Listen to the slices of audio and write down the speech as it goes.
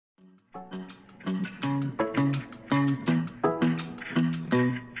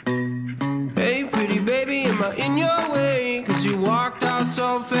not in your way, 'cause you walked out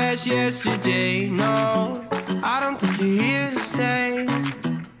so fast yesterday. No, I don't think you're here to stay.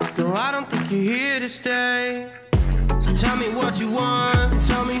 No, I don't think you're here to stay. So tell me what you want,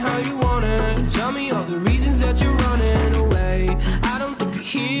 tell me how you want it. Tell me all the reasons that you're running away. I don't think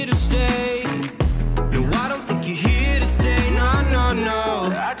you're here to stay. No, I don't think you're here to stay. No, no, no.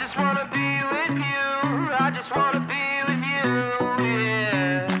 I just wanna be with you. I just wanna be with you,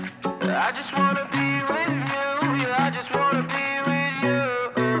 yeah. I just wanna be with you. Yeah, I just wanna be with you.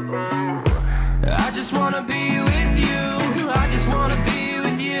 I just wanna be with you. I just wanna be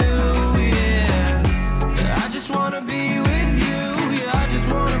with you, yeah. I just wanna be with you. Yeah, I just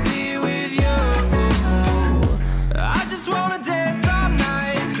wanna be with you. I just wanna dance all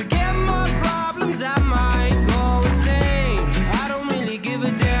night, forget my problems, I might go insane. I don't really give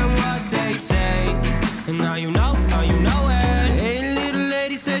a damn what they say. And now you know it. Hey, little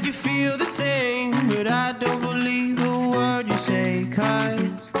lady said you feel the same, but I don't believe a word you say, 'cause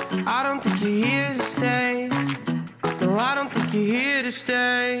I don't think you're here to stay. No, I don't think you're here to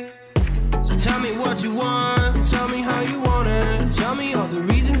stay. So tell me what you want, tell me how you want it. Tell me all the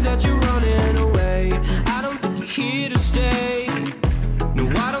reasons that you're running away. I don't think you're here to stay. No,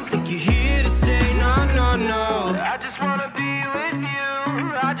 I don't think you're here to stay. No, no, no. I just wanna be with you.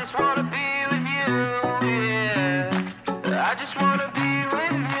 I just wanna be with you, yeah. I just wanna be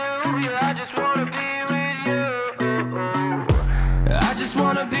with you. Yeah, I just wanna be with you. I just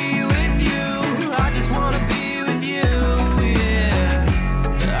wanna be with you. I just wanna be with you,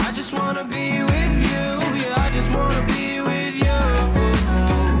 yeah. I just wanna be with you. Yeah, I just wanna be with you.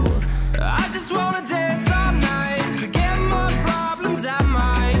 I just wanna dance all night, forget my problems, I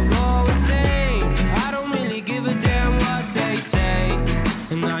might go insane. I don't really give a damn what they say.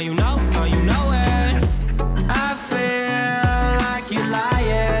 And now you know it. I feel like you're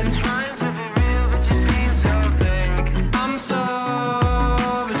lying, trying to be real, but you seem so fake. I'm so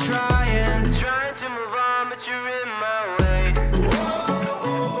over trying to move on, but you're in my way.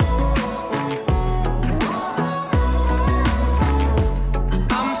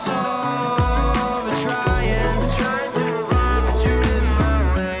 I'm so over trying to move on, but you're in my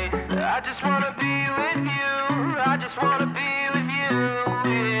way. I just wanna be with you. I just wanna be with you,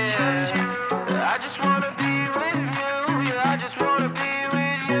 yeah. I just wanna be with you. Yeah, I just wanna be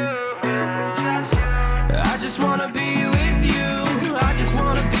with you. I just wanna be with you. I just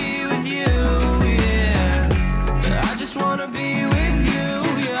wanna be with you, yeah. I just wanna be with you.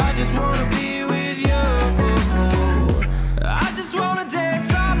 Yeah, I just wanna be with you. I just wanna dance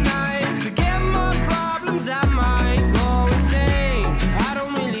all night, forget my problems, I might go insane. I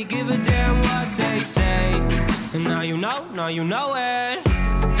don't really give a damn what they say. And now you know it.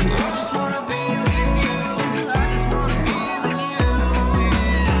 I just wanna be with you. I just wanna be with you,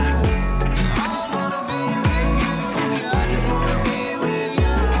 yeah. I just wanna be with you. Yeah, I just wanna be with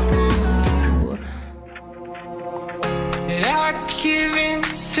you. I give in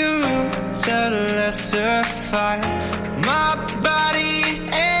to the lesser fight. My body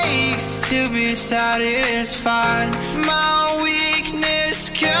aches to be satisfied. My weakness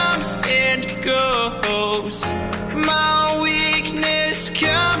comes and goes. My weakness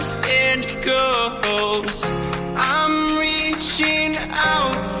comes and goes. I'm reaching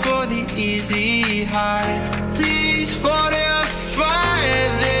out for the easy high. Please fortify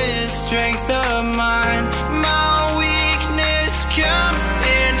this strength of mine. My weakness comes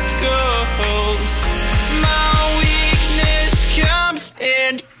and goes. My weakness comes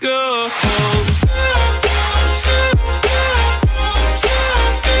and goes.